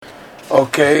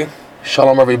Okay,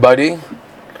 shalom everybody.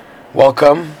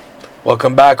 Welcome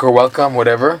back, or welcome,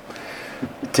 whatever.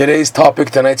 Tonight's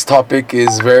topic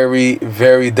is very,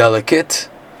 very delicate.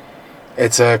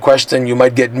 It's a question you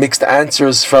might get mixed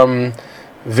answers from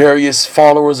various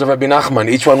followers of Rabbi Nachman.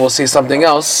 Each one will say something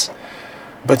else,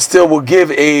 but still will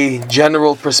give a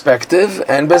general perspective,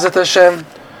 and Bezat Hashem,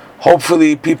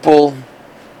 hopefully people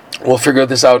will figure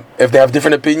this out. If they have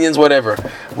different opinions, whatever.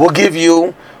 We'll give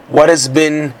you what has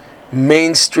been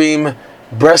mainstream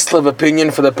Breslov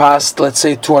opinion for the past, let's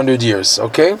say, 200 years,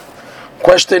 okay?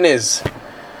 Question is,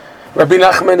 Rabbi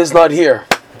Nachman is not here,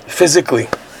 physically.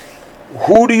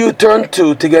 Who do you turn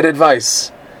to get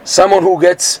advice? Someone who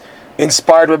gets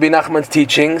inspired by Rabbi Nachman's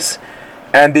teachings,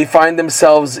 and they find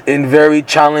themselves in very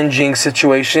challenging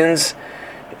situations,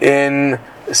 in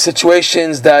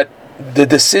situations that the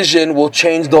decision will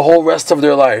change the whole rest of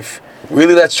their life.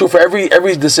 Really, that's true for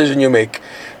every decision you make.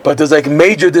 But there's like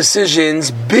major decisions,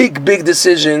 big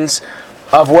decisions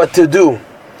of what to do.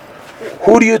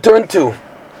 Who do you turn to?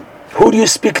 Who do you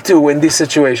speak to in these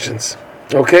situations?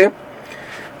 Okay?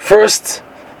 First,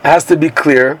 it has to be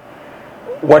clear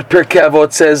what Pirkei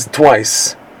Avot says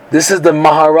twice. This is the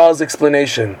Maharal's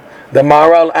explanation. The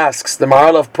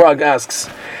Maharal of Prague asks.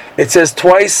 It says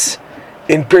twice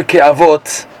in Pirkei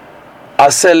Avot,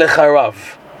 Aseh lecha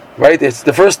Rav. Right? It's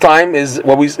the first time is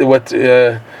what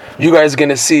you guys are going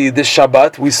to see this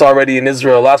Shabbat. We saw already in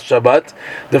Israel last Shabbat.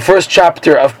 The first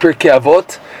chapter of Pirkei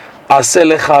Avot,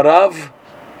 Aseh lecha Rav,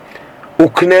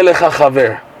 ukne lecha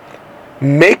chaver.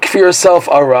 Make for yourself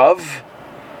a Rav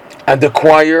and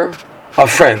acquire a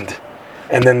friend.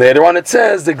 And then later on it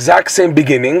says the exact same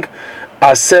beginning,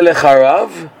 Aseh lecha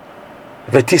Rav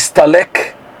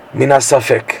v'tistalek min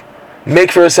hasafek.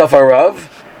 Make for yourself a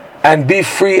Rav and be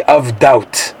free of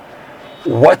doubt.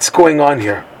 What's going on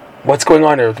here? Why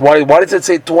does it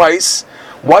say twice?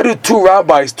 Why do two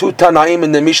rabbis, two Tanaim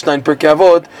in the Mishnah in Pirkei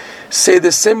Avot, say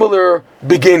the similar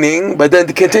beginning, but then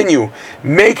to continue?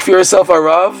 Make for yourself a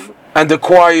Rav and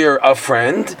acquire a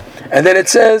friend. And then it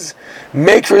says,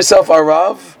 make for yourself a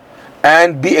Rav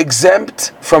and be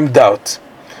exempt from doubt.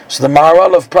 So the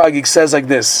Maharal of Prague says like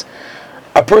this: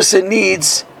 a person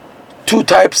needs two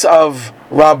types of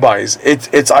rabbis.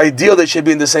 It's ideal they should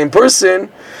be in the same person,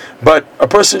 but a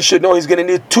person should know he's going to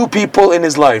need two people in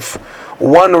his life.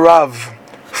 One Rav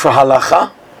for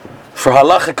halacha, for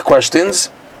halachic questions,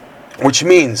 which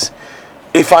means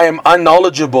if I am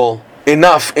unknowledgeable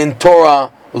enough in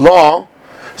Torah law,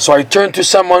 so I turn to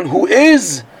someone who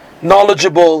is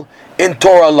knowledgeable in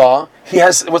Torah law. He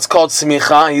has what's called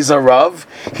smicha, he's a Rav,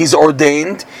 he's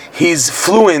ordained, he's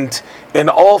fluent in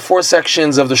all four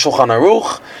sections of the Shulchan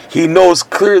Aruch. He knows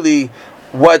clearly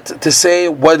what to say,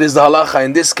 what is the halacha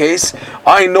in this case.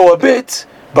 I know a bit,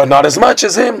 but not as much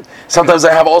as him. Sometimes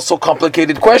I have also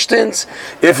complicated questions.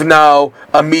 If now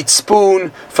a meat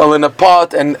spoon fell in a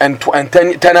pot and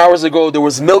 10 hours ago there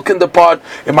was milk in the pot,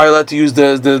 am I allowed to use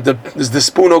is the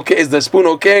spoon okay? Is the spoon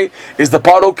okay? Is the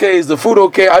pot okay? Is the food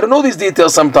okay? I don't know these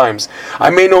details sometimes. I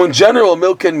may know in general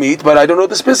milk and meat, but I don't know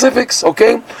the specifics,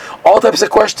 okay? All types of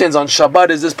questions on Shabbat.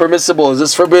 Is this permissible? Is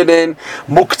this forbidden?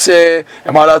 Muktzeh.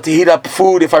 Am I allowed to heat up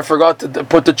food if I forgot to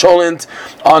put the cholent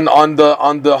on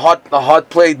the hot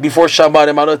plate before Shabbat?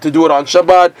 Am I allowed to do it on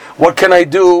Shabbat? What can I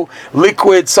do?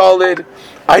 Liquid, solid?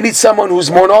 I need someone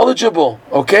who's more knowledgeable,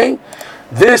 okay?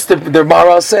 This, the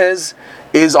Maharal says,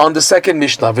 is on the second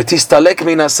Mishnah. V'tistalek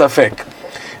min hasafek.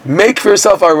 Make for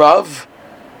yourself a Rav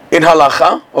in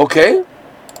halacha, okay? You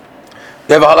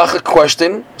have a halacha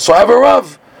question, so I have a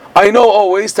Rav. I know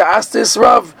always to ask this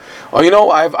Rav. Or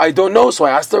I don't know, so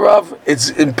I ask the Rav. It's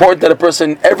important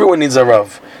that everyone needs a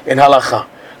Rav in halacha,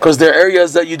 because there are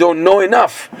areas that you don't know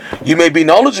enough. You may be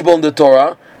knowledgeable in the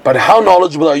Torah, but how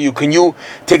knowledgeable are you? Can you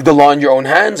take the law in your own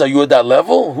hands? Are you at that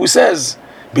level? Who says?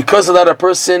 Because of that, a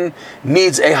person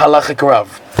needs a halachic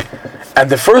Rav. And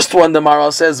the first one, the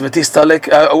Maharal says, "V'tistalek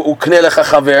ukne lecha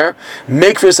chaver,"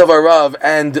 make for yourself a Rav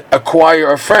and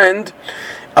acquire a friend,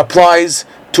 applies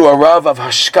to a Rav of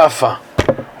hashkafa,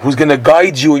 who's going to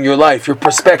guide you in your life, your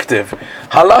perspective.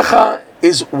 Halacha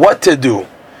is what to do,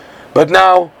 but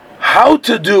now how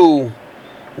to do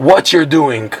what you're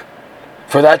doing.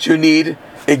 For that you need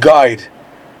a guide,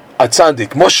 a tzaddik.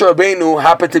 Moshe Rabbeinu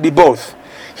happened to be both.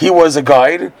 He was a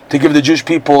guide to give the Jewish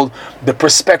people the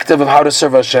perspective of how to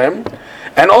serve Hashem,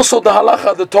 and also the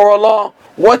halacha, the Torah law,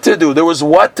 what to do. There was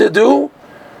what to do,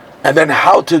 and then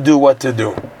how to do what to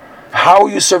do. How are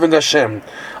you serving Hashem?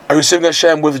 Are you serving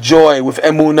Hashem with joy, with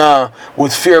emunah,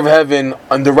 with fear of heaven,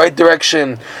 in the right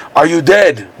direction? Are you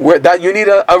dead? That you need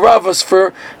a ravas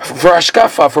for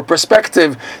hashkafa, for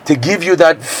perspective, to give you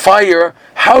that fire,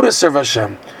 how to serve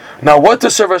Hashem. Now, what to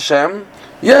serve Hashem?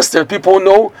 Yes, there are people who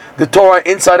know the Torah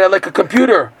inside out like a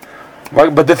computer.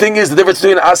 Right? But the thing is, the difference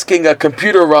between asking a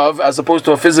computer Rav as opposed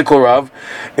to a physical Rav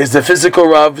is the physical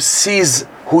Rav sees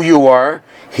who you are.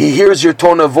 He hears your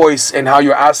tone of voice and how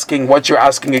you're asking, what you're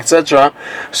asking, etc.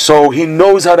 So he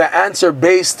knows how to answer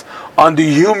based on the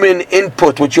human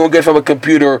input, which you won't get from a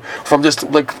computer, from just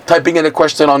like typing in a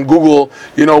question on Google,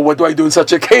 what do I do in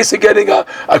such a case, and getting a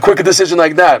quick decision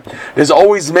like that. There's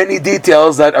always many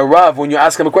details that a Rav, when you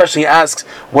ask him a question, he asks,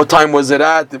 what time was it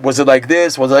at? Was it like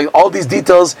this? Was it like all these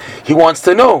details he wants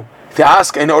to know. To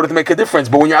ask in order to make a difference,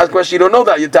 but when you ask a question, you don't know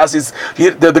that. You have to ask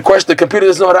the question. The computer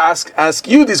doesn't know how to ask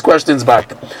you these questions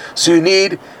back. So you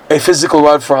need a physical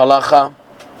Rav for halacha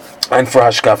and for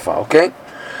hashkafa. Okay,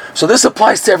 so this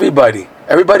applies to everybody.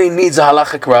 Everybody needs a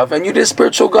halachic Rav, and you need a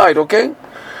spiritual guide. Okay,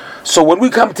 so when we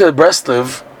come to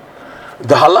Breslev,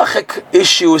 the halachic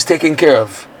issue is taken care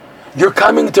of. You're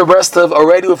coming to Breslev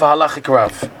already with a halachic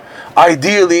Rav.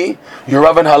 Ideally, your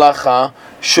Rav and halacha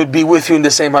should be with you in the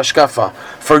same hashkafa.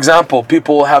 For example,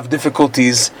 people have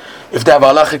difficulties if they have a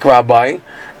halachic rabbi,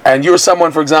 and you're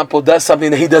someone, for example, does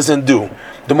something that he doesn't do.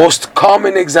 The most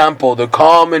common example,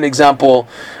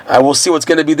 we'll see what's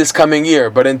going to be this coming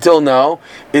year, but until now,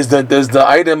 is that there's the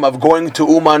item of going to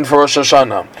Uman for Rosh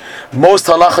Hashanah. Most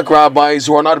halachic rabbis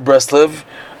who are not Breslev,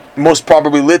 most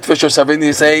probably Litvish or something,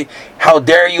 they say, how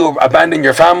dare you abandon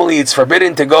your family, it's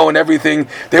forbidden to go and everything.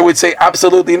 They would say,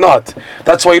 absolutely not.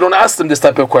 That's why you don't ask them this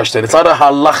type of question. It's not a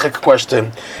halachic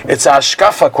question, it's a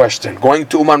hashkafa question. Going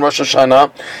to Uman Rosh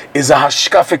Hashanah is a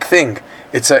hashkafic thing.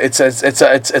 It's not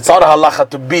a halacha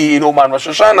to be in Uman Rosh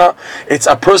Hashanah. It's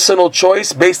a personal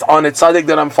choice based on a tzaddik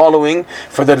that I'm following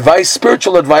for the advice,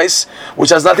 spiritual advice,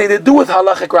 which has nothing to do with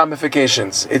halachic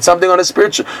ramifications. It's something on a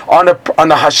spiritual, on a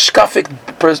hashkafic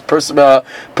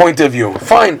point of view.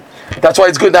 Fine. That's why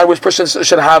it's good that which person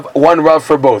should have one Rav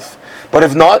for both. But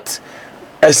if not,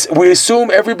 as we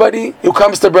assume everybody who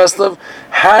comes to Breslev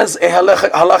has a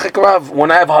halachic Rav.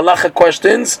 When I have halachic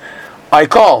questions, I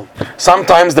call.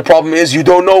 Sometimes the problem is you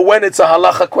don't know when it's a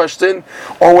halacha question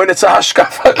or when it's a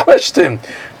hashkafa question.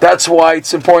 That's why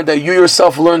it's important that you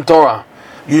yourself learn Torah.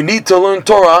 You need to learn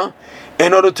Torah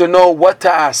in order to know what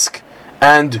to ask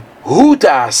and who to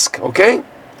ask. Okay?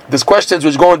 There's questions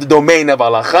which go in the domain of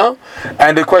halacha,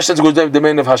 and the questions go in the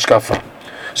domain of hashkafa.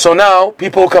 So now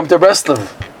people come to Breslev.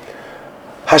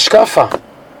 Hashkafa.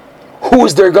 Who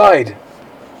is their guide?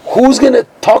 Who's going to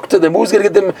talk to them? Who's going to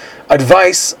give them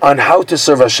advice on how to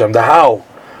serve Hashem? The how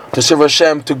to serve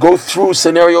Hashem, to go through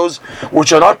scenarios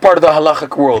which are not part of the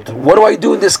halachic world. What do I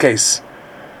do in this case?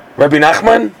 Rabbi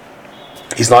Nachman,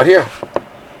 he's not here.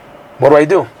 What do I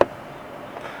do?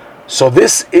 So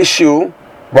this issue,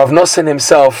 Rav Nosson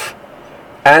himself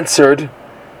answered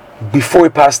before he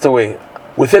passed away.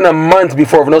 Within a month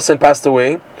before Rav Nosson passed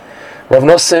away, Rav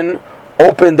Nosson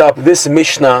opened up this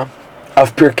Mishnah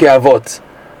of Pirkei Avot.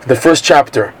 The first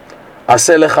chapter,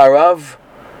 Aseh lecha Rav,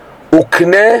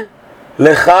 ukne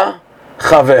lecha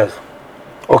chaver.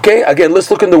 Okay, again, let's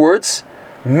look in the words.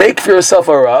 Make for yourself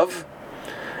a Rav,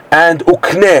 and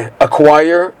ukne,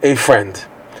 acquire a friend.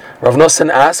 Rav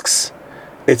Nosson asks,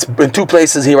 it's in two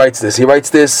places he writes this. He writes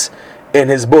this in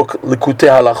his book, Likutei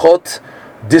Halachot,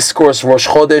 Discourse Rosh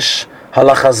Chodesh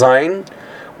Halacha Zayin,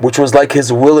 which was like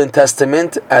his will and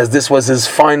testament, as this was his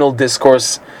final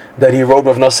discourse that he wrote,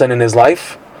 Rav Nosson, in his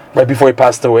life, right before he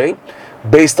passed away,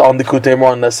 based on the Likutei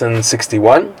Moharan lesson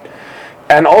 61.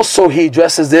 And also he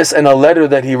addresses this in a letter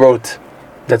that he wrote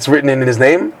that's written in his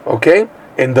name, okay?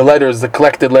 In the letters, the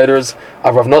collected letters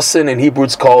of Rav Nosson, in Hebrew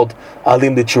it's called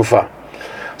Alim de Tshufa.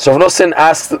 So Rav Nosson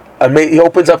asks, he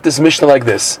opens up this Mishnah like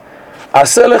this: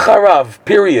 Aseh lecha Rav,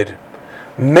 period.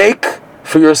 Make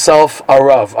for yourself a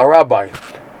Rav, a rabbi.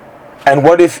 And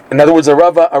what if, in other words, a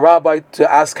rabbi to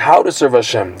ask how to serve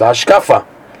Hashem, the hashkafa.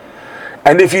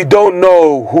 And if you don't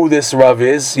know who this Rav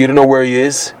is, you don't know where he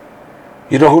is,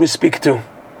 you don't know who to speak to.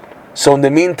 So in the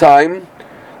meantime,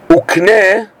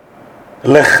 ukne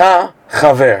lecha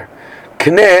chaver.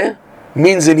 Kne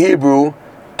means in Hebrew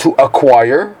to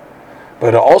acquire,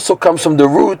 but it also comes from the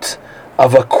root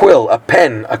of a quill, a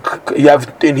pen. You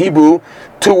have in Hebrew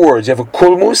two words. You have a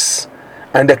kulmus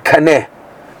and a kaneh.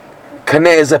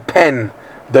 Kaneh is a pen,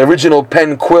 the original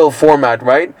pen quill format,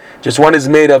 right? Just one is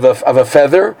made of a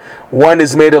feather, one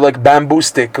is made of like bamboo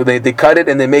stick. They cut it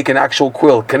and they make an actual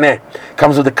quill. Kaneh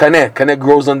comes with the kaneh. Kaneh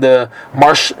grows on the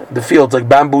marsh, the fields, like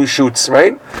bamboo shoots,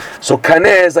 right? So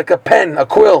kaneh is like a pen, a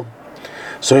quill.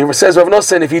 So he says, Rav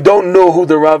Nosson, if you don't know who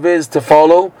the Rav is to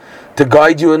follow, to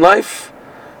guide you in life,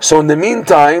 so in the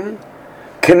meantime,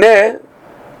 kaneh,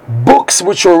 books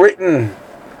which are written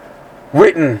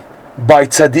by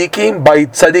tzaddikim. By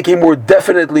tzaddikim were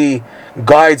definitely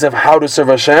guides of how to serve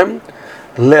Hashem.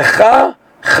 Lecha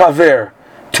chaver,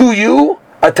 to you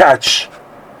attach.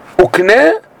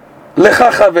 Ukne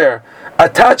lecha chaver,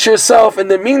 attach yourself in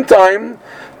the meantime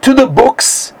to the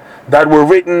books that were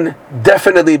written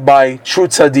definitely by true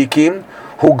tzaddikim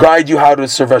who guide you how to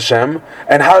serve Hashem.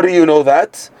 And how do you know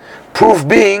that? Proof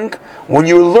being, when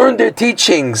you learn their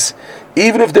teachings,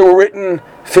 even if they were written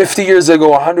 50 years ago,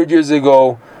 100 years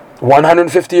ago,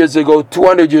 150 years ago,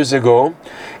 200 years ago,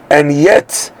 and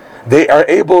yet they are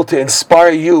able to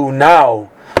inspire you now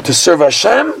to serve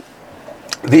Hashem,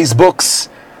 these books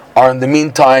are in the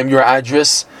meantime your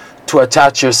address to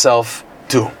attach yourself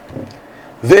to.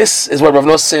 This is what Rav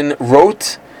Nosson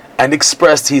wrote and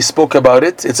expressed. He spoke about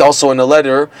it. It's also in a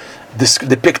letter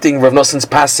depicting Rav Nosson's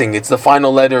passing. It's the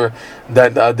final letter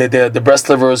that the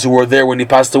Breslevers who were there when he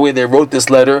passed away, they wrote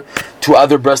this letter to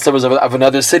other Breslevers of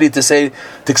another city to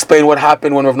explain what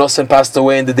happened when Rav Nosson passed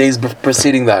away in the days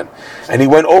preceding that. And he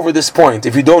went over this point.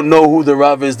 If you don't know who the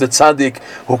Rav is, the tzaddik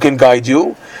who can guide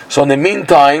you, so in the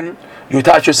meantime, you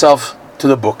attach yourself to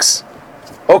the books.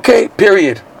 Okay,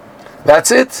 period. That's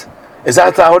it. Is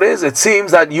that how it is? It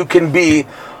seems that you can be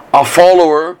a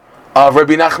follower of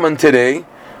Rabbi Nachman today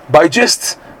by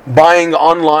just buying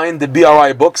online the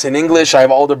BRI books in English. I have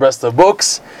all the rest of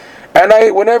books, and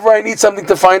whenever I need something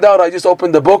to find out, I just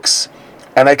open the books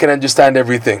and I can understand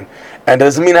everything. And it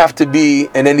doesn't mean I have to be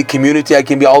in any community. I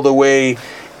can be all the way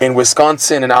in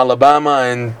Wisconsin and Alabama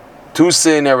and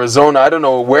Tucson, Arizona, I don't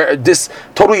know where,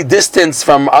 totally distanced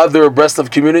from other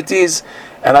Breslov communities,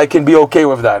 and I can be okay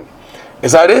with that.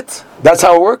 Is that it? That's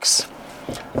how it works?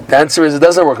 The answer is it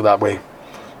doesn't work that way.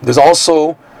 There's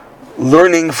also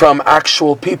learning from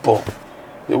actual people.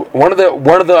 One of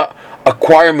the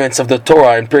acquirements of the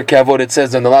Torah in Pirkei Avot, it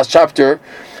says in the last chapter,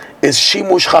 is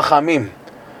shimush chachamim.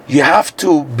 You have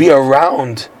to be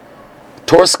around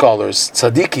Torah scholars,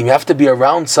 tzaddikim. You have to be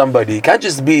around somebody. You can't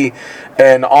just be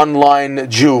an online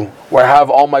Jew where I have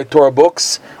all my Torah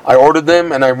books, I ordered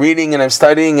them and I'm reading and I'm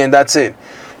studying and that's it.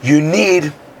 You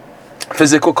need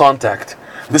physical contact.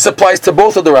 This applies to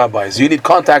both of the rabbis. You need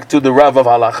contact to the Rav of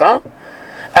Halacha,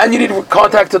 and you need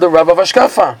contact to the Rav of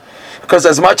Ashkafa. Because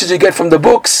as much as you get from the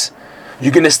books,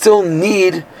 you're going to still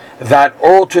need that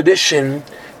oral tradition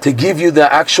to give you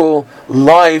the actual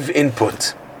live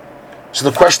input. So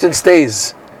the question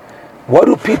stays, what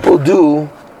do people do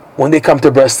when they come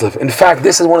to Breslov? In fact,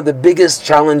 this is one of the biggest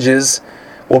challenges,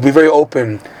 we'll be very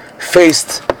open,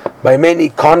 faced by many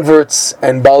converts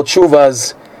and Baal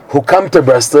Tshuvas who come to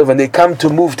Breslov and they come to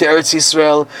move to Eretz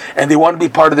Yisrael and they want to be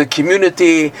part of the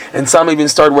community, and some even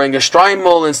start wearing a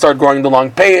shtreimel and start growing the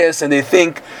long payas, and they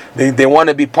think they want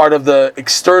to be part of the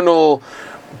external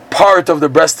part of the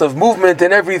Breslov movement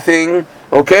and everything.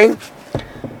 Okay?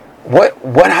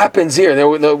 What happens here?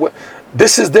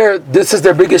 This is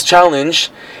their biggest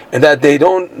challenge, in that they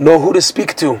don't know who to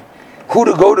speak to, who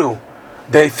to go to.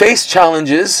 They face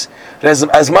challenges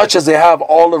as much as they have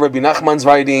all of Rabbi Nachman's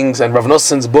writings and Rav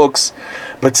Nosson's books,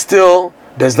 but still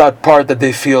there's that part that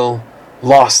they feel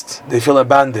lost, they feel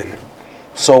abandoned.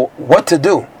 So what to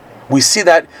do? We see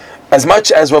that as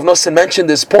much as Rav Nosson mentioned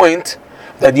this point,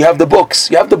 that you have the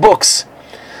books,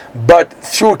 but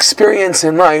through experience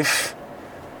in life,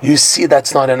 you see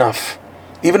that's not enough.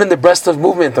 Even in the Breslov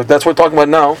movement, that's what we're talking about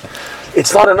now,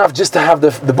 it's not enough just to have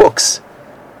the books.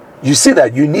 You see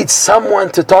that you need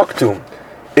someone to talk to.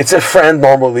 It's a friend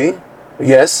normally,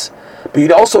 yes, but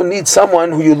you also need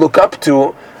someone who you look up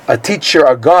to, a teacher,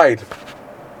 a guide.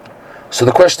 So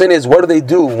the question is, what do they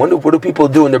do? What do people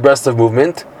do in the Breslov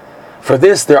movement? For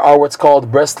this, there are what's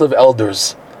called Breslov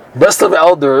elders. Breslov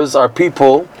elders are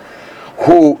people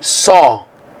who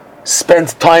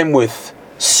spent time with,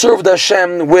 served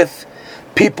Hashem with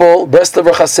people,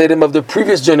 Breslover Hasidim of the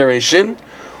previous generation,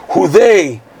 who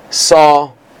they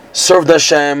saw, served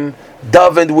Hashem,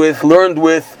 davened with, learned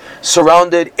with,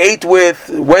 surrounded, ate with,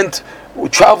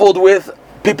 traveled with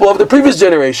people of the previous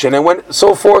generation, and went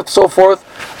so forth,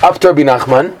 up to Rabbi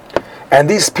Nachman. And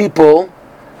these people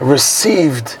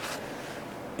received,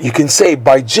 you can say,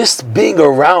 by just being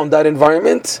around that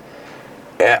environment,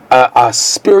 a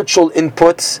spiritual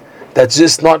input that's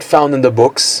just not found in the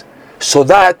books, so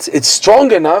that it's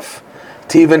strong enough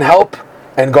to even help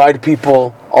and guide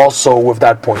people also with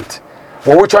that point.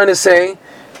 What we're trying to say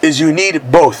is you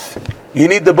need both. You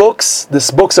need the books,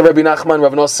 these books of Rabbi Nachman,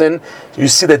 Rav Nosson, you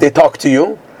see that they talk to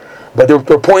you, but there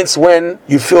are points when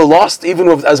you feel lost, even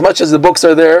with as much as the books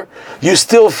are there, you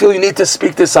still feel you need to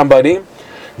speak to somebody.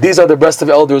 These are the breast of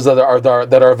elders that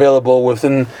are available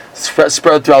within,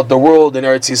 spread throughout the world, in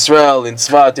Eretz Yisrael, in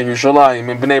Tzfat, in Yerushalayim,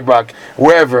 in Bnei Brak,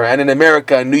 wherever, and in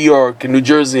America, in New York, in New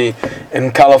Jersey,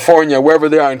 in California, wherever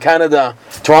they are, in Canada,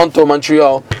 Toronto,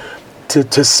 Montreal,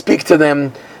 to speak to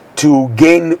them, to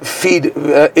gain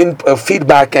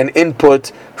feedback and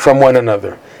input from one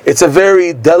another. It's a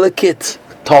very delicate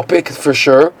topic for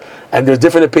sure, and there's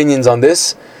different opinions on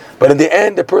this, but in the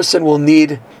end, the person will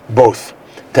need both,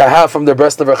 to have from the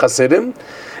breast of Chassidim,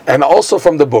 and also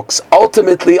from the books.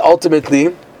 Ultimately,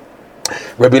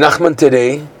 Rabbi Nachman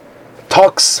today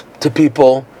talks to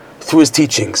people through his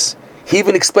teachings. He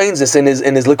even explains this in his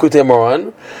Likutei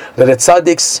Moran, that a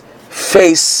tzaddik's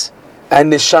face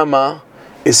and neshama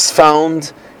is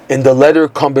found in the letter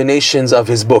combinations of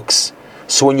his books.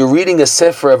 So when you're reading a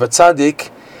sefer of a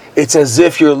tzaddik, it's as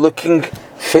if you're looking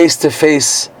face to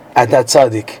face at that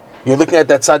tzaddik. You're looking at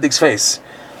that tzaddik's face.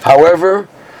 However,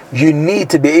 you need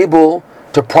to be able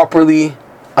to properly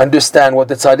understand what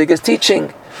the tzaddik is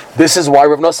teaching. This is why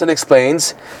Rav Nosson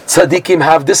explains, tzaddikim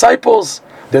have disciples.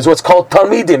 There's what's called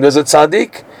talmidim. There's a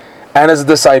tzaddik and as a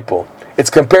disciple. It's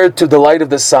compared to the light of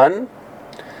the sun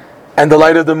and the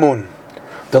light of the moon.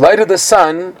 The light of the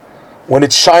sun, when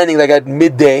it's shining like at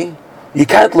midday, you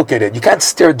can't look at it. You can't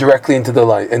stare directly into the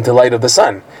light of the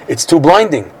sun. It's too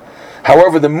blinding.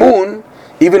 However, the moon,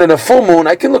 even in a full moon,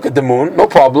 I can look at the moon, no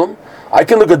problem. I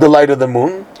can look at the light of the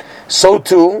moon. So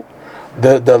too,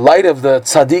 the light of the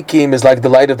tzaddikim is like the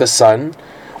light of the sun,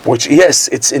 which, yes,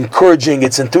 it's encouraging,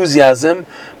 it's enthusiasm,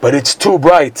 but it's too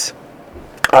bright.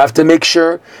 I have to make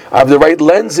sure I have the right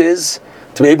lenses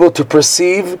to be able to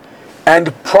perceive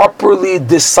and properly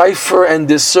decipher and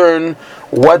discern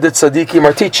what the tzaddikim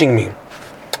are teaching me.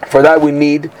 For that we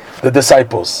need the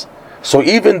disciples. So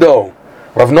even though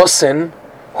Rav Nosson,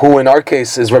 who in our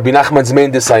case is Rabbi Nachman's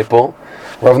main disciple,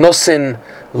 Rav Nosson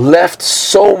left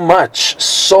so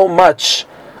much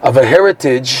of a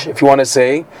heritage, if you want to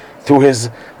say, through his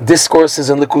discourses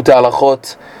in Likutei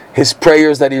Halachot, his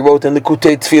prayers that he wrote in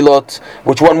Likutei Tfilot,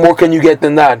 which one more can you get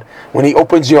than that? When he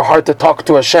opens your heart to talk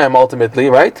to Hashem ultimately,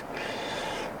 right?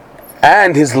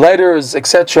 And his letters,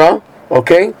 etc.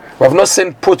 Okay? Rav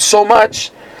Nosson put so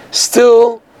much,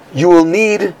 still you will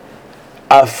need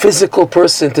a physical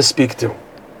person to speak to.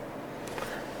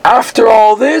 After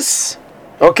all this,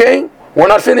 okay, we're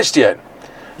not finished yet.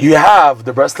 You have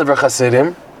the Breslever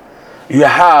Chassidim, you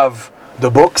have the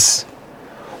books.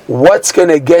 What's going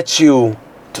to get you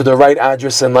to the right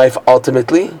address in life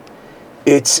ultimately?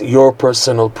 It's your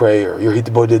personal prayer, your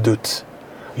hitbodedut.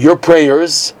 Your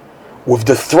prayers with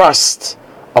the thrust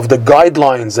of the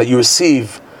guidelines that you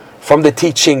receive from the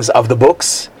teachings of the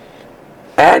books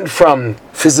and from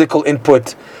physical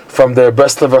input from the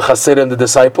Breslever Chassidim and the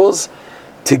disciples,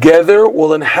 together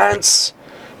will enhance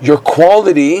your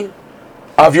quality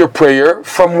of your prayer,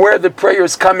 from where the prayer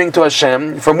is coming to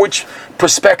Hashem, from which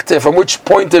perspective, from which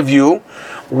point of view,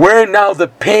 where now the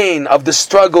pain of the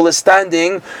struggle is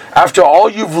standing after all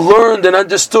you've learned and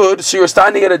understood. So you're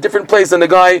standing at a different place than the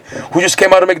guy who just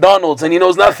came out of McDonald's and he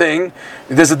knows nothing.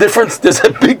 There's a difference, there's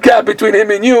a big gap between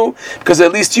him and you, because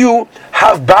at least you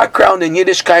have background in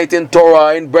Yiddishkeit, in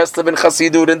Torah, in Breslov, in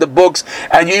Chassidut, in the books,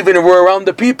 and you even were around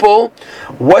the people.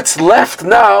 What's left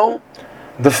now,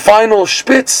 the final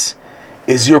spitz,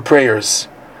 is your prayers.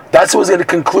 That's what's going to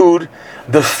conclude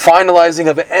the finalizing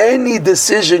of any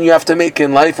decision you have to make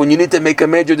in life. When you need to make a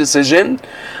major decision,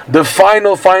 the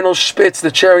final spitz, the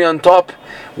cherry on top,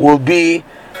 will be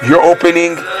your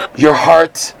opening your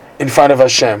heart in front of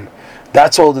Hashem.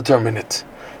 That's all determine it.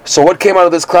 So what came out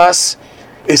of this class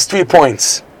is 3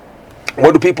 points.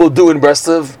 What do people do in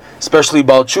Breslov, especially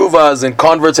Baal Tshuvas and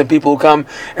converts and people who come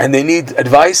and they need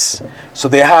advice? So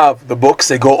they have the books,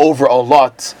 they go over a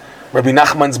lot. Rabbi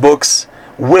Nachman's books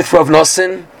with Rav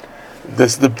Nosson,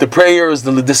 the prayers,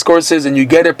 the discourses, and you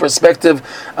get a perspective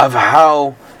of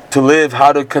how to live,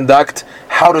 how to conduct,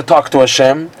 how to talk to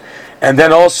Hashem. And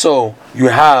then also you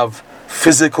have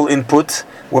physical input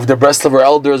with the Breslever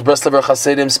elders, Breslever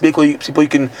Chassidim, people you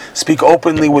can speak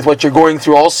openly with what you're going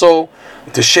through, also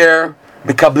to share,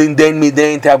 Mekablin Dein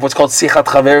Midain, to have what's called Sichat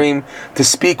Chaverim, to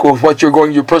speak with what you're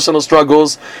going, your personal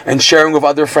struggles, and sharing with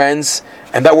other friends,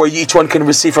 and that way each one can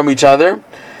receive from each other.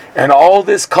 And all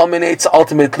this culminates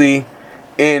ultimately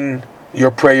in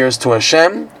your prayers to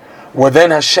Hashem, where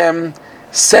then Hashem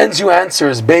sends you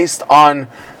answers based on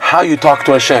how you talk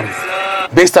to Hashem.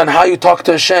 Based on how you talk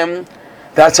to Hashem,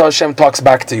 that's how Hashem talks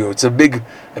back to you. It's a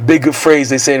big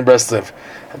phrase they say in Breslov.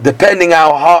 Depending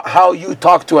how you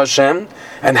talk to Hashem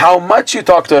and how much you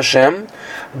talk to Hashem,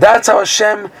 That's how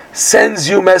Hashem sends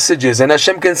you messages. And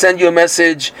Hashem can send you a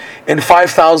message in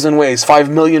 5,000 ways, 5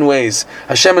 million ways.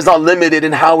 Hashem is not limited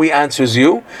in how He answers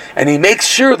you. And He makes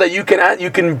sure that you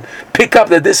can pick up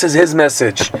that this is His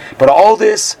message. But all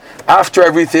this, after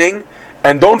everything,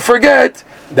 and don't forget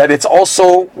that it's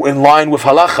also in line with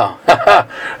halacha.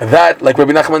 That, like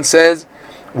Rabbi Nachman says,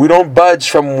 we don't budge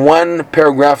from one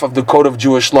paragraph of the code of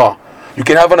Jewish law. You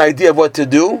can have an idea of what to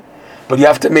do, but you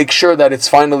have to make sure that it's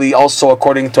finally also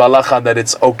according to halacha, that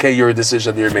it's okay, your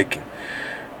decision that you're making.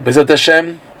 B'ezrat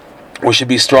Hashem, we should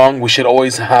be strong. We should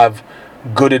always have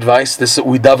good advice.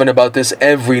 We daven about this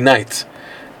every night.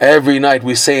 Every night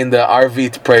we say in the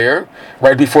Arvit prayer,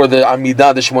 right before the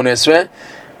Amidah, the Shmoneh Esrei,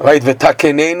 right?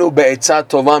 V'takenenu be'etzah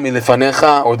tova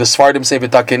milefanecha, or the Sfardim say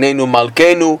v'takenenu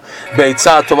malkenu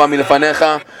be'etzah tova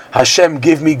milefanecha. Hashem,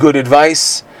 give me good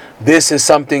advice. This is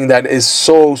something that is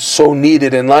so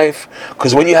needed in life,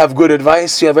 because when you have good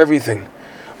advice, you have everything.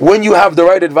 When you have the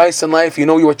right advice in life, you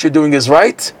know what you're doing is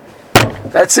right.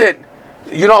 That's it.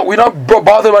 We're not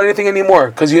bothered about anything anymore,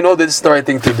 because you know that this is the right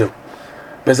thing to do.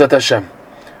 B'ezrat Hashem.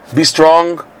 Be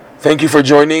strong. Thank you for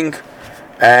joining.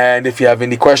 And if you have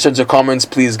any questions or comments,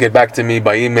 please get back to me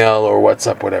by email or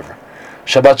WhatsApp, whatever.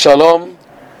 Shabbat Shalom.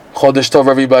 Chodesh Tov,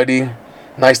 everybody.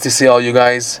 Nice to see all you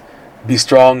guys. Be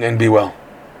strong and be well.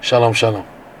 Shalom, shalom.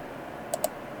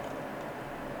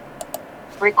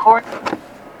 Record.